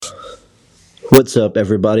What's up,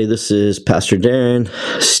 everybody? This is Pastor Darren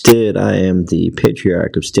Stidd. I am the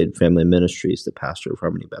patriarch of Stidd Family Ministries, the pastor of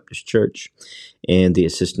Harmony Baptist Church, and the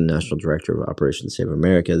assistant national director of Operation Save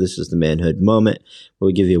America. This is the Manhood Moment, where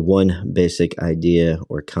we give you one basic idea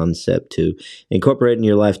or concept to incorporate in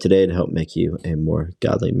your life today to help make you a more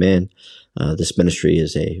godly man. This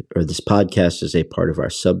podcast is a part of our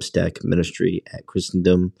Substack ministry at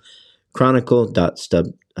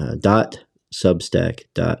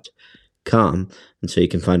christendomchronicle.substack.com. And so you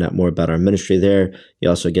can find out more about our ministry there. You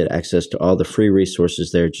also get access to all the free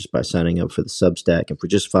resources there just by signing up for the Substack. And for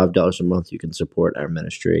just $5 a month, you can support our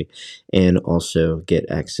ministry and also get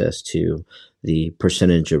access to the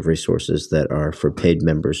percentage of resources that are for paid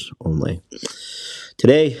members only.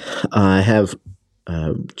 Today, I have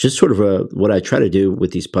just sort of what I try to do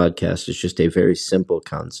with these podcasts is just a very simple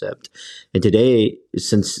concept. And today,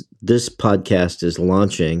 since this podcast is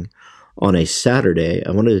launching on a Saturday,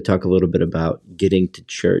 I wanted to talk a little bit about getting to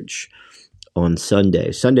church on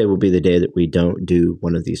Sunday. Sunday will be the day that we don't do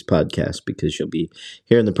one of these podcasts because you'll be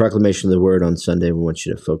hearing the proclamation of the word on Sunday. We want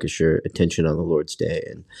you to focus your attention on the Lord's day.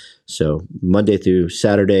 And so Monday through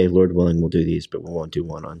Saturday, Lord willing, we'll do these, but we won't do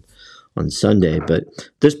one on Sunday. But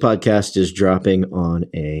this podcast is dropping on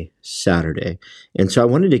a Saturday. And so I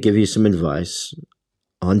wanted to give you some advice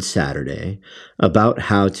on Saturday about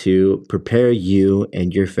how to prepare you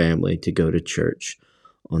and your family to go to church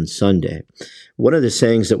on Sunday. One of the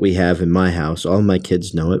sayings that we have in my house, all my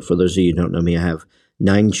kids know it. For those of you who don't know me, I have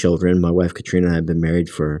 9 children. My wife, Katrina, and I have been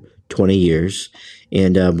married for 20 years,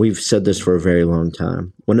 and we've said this for a very long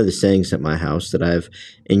time. One of the sayings at my house that I've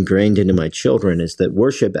ingrained into my children is that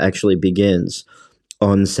worship actually begins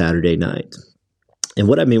on Saturday night. And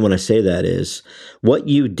what I mean when I say that is what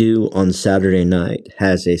you do on Saturday night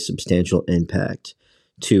has a substantial impact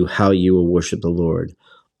to how you will worship the Lord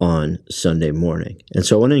on Sunday morning. And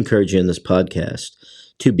so I want to encourage you in this podcast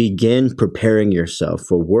to begin preparing yourself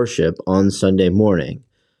for worship on Sunday morning,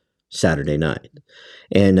 Saturday night.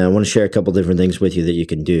 And I want to share a couple different things with you that you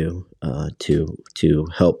can do to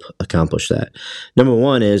help accomplish that. Number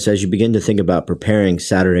one is, as you begin to think about preparing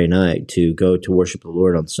Saturday night to go to worship the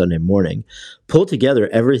Lord on Sunday morning, pull together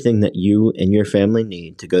everything that you and your family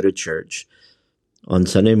need to go to church on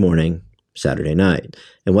Sunday morning, Saturday night.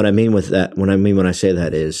 And what I mean with that, when I say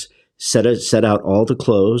that is, set out all the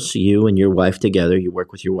clothes, you and your wife together. You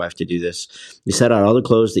work with your wife to do this. You set out all the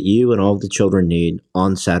clothes that you and all the children need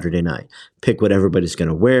on Saturday night. Pick what everybody's going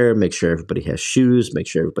to wear. Make sure everybody has shoes. Make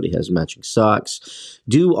sure everybody has matching socks.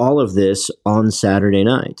 Do all of this on Saturday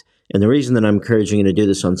night. And the reason that I'm encouraging you to do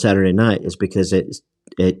this on Saturday night is because it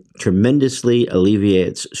tremendously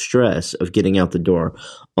alleviates stress of getting out the door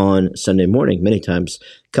on Sunday morning. Many times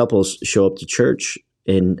couples show up to church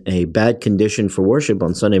in a bad condition for worship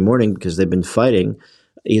on Sunday morning because they've been fighting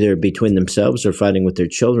either between themselves or fighting with their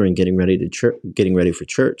children, getting ready for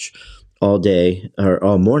church all day or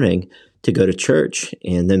all morning to go to church.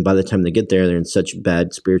 And then by the time they get there, they're in such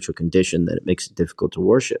bad spiritual condition that it makes it difficult to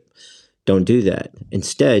worship. Don't do that.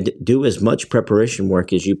 Instead, do as much preparation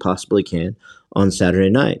work as you possibly can on Saturday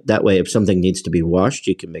night. That way, if something needs to be washed,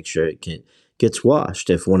 you can make sure it gets washed.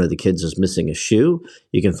 If one of the kids is missing a shoe,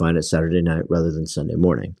 you can find it Saturday night rather than Sunday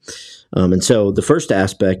morning. And so the first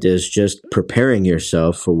aspect is just preparing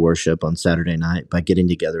yourself for worship on Saturday night by getting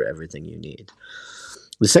together everything you need.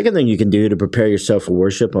 The second thing you can do to prepare yourself for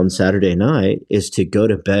worship on Saturday night is to go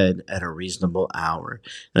to bed at a reasonable hour.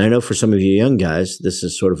 And I know for some of you young guys, this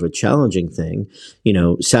is sort of a challenging thing. You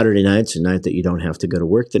know, Saturday night's a night that you don't have to go to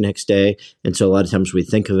work the next day. And so a lot of times we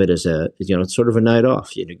think of it as it's sort of a night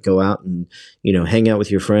off. You go out and, hang out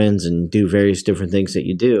with your friends and do various different things that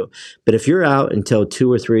you do. But if you're out until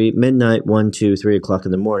 2 or 3, midnight, 1, 2, 3 o'clock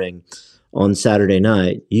in the morning, on Saturday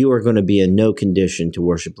night, you are going to be in no condition to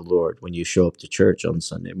worship the Lord when you show up to church on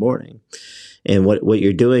Sunday morning. And what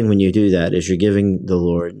you're doing when you do that is you're giving the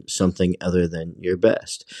Lord something other than your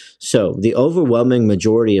best. So the overwhelming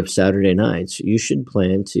majority of Saturday nights, you should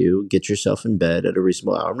plan to get yourself in bed at a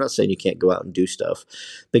reasonable hour. I'm not saying you can't go out and do stuff,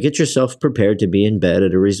 but get yourself prepared to be in bed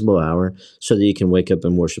at a reasonable hour so that you can wake up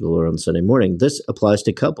and worship the Lord on Sunday morning. This applies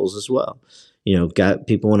to couples as well.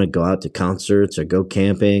 People want to go out to concerts or go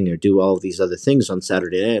camping or do all of these other things on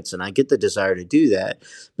Saturday nights. And I get the desire to do that,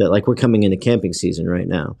 but like we're coming into camping season right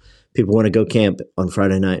now. People want to go camp on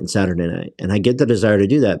Friday night and Saturday night. And I get the desire to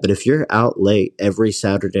do that. But if you're out late every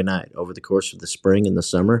Saturday night over the course of the spring and the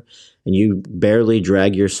summer, and you barely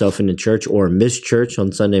drag yourself into church or miss church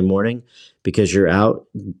on Sunday morning because you're out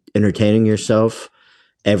entertaining yourself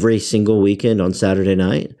every single weekend on Saturday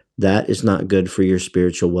night, that is not good for your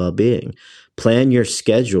spiritual well-being. Plan your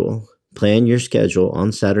schedule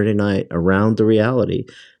on Saturday night around the reality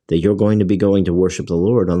that you're going to be going to worship the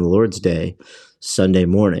Lord on the Lord's Day, Sunday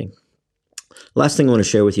morning. Last thing I want to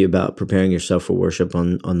share with you about preparing yourself for worship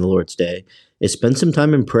on the Lord's Day is spend some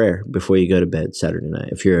time in prayer before you go to bed Saturday night.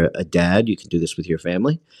 If you're a dad, you can do this with your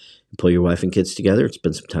family. Pull your wife and kids together and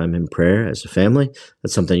spend some time in prayer as a family.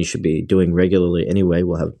 That's something you should be doing regularly anyway.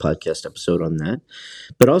 We'll have a podcast episode on that.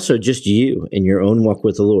 But also just you in your own walk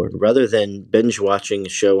with the Lord. Rather than binge watching a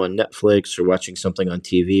show on Netflix or watching something on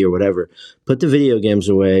TV or whatever, put the video games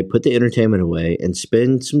away, put the entertainment away, and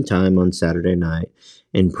spend some time on Saturday night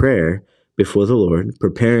in prayer before the Lord,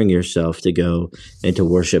 preparing yourself to go and to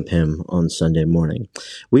worship Him on Sunday morning.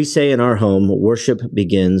 We say in our home, worship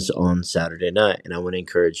begins on Saturday night, and I want to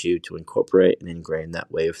encourage you to incorporate and ingrain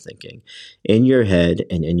that way of thinking in your head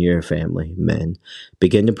and in your family. Men,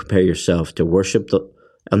 begin to prepare yourself to worship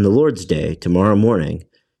on the Lord's Day tomorrow morning,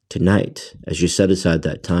 tonight, as you set aside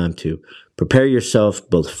that time to prepare yourself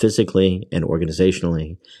both physically and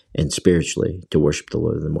organizationally and spiritually to worship the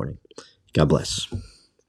Lord in the morning. God bless.